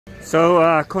So,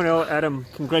 Kornel, Adam,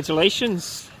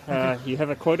 congratulations. You have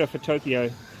a quota for Tokyo.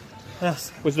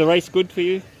 Yes. Was the race good for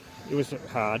you? It was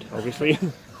hard, obviously.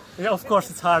 Yeah, of course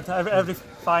it's hard. Every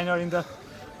final in the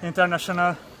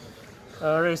international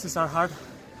races are hard.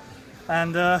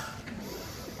 And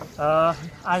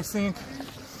I think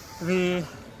we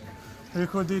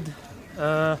could did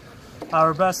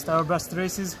our best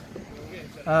races,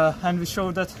 and we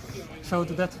showed that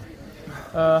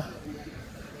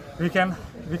we can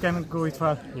go it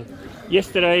well. Yeah.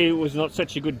 Yesterday was not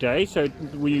such a good day, so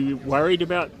were you worried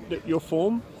about your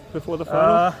form before the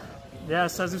final?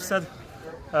 Yes, as you said,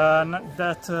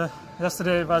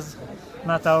 yesterday was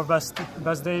not our best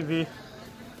day.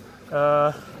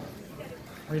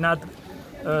 We not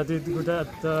did good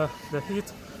at the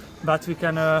heat, but we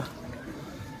can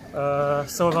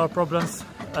solve our problems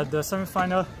at the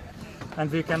semi-final,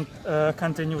 and we can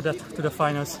continue that to the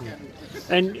finals. Yeah.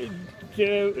 And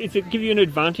does it give you an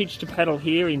advantage to paddle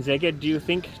here in Szeged, do you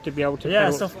think, to be able to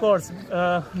paddle? Yes, of course.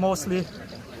 Mostly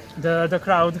the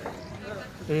crowd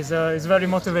is very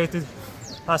motivated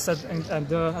us at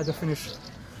the finish.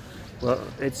 Well,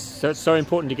 it's so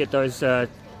important to get those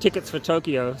tickets for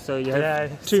Tokyo, so you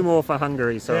have two more for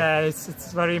Hungary. So yeah,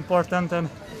 it's very important, and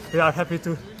we are happy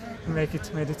to made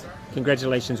it.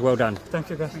 Congratulations, well done. Thank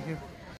you, guys. Thank you.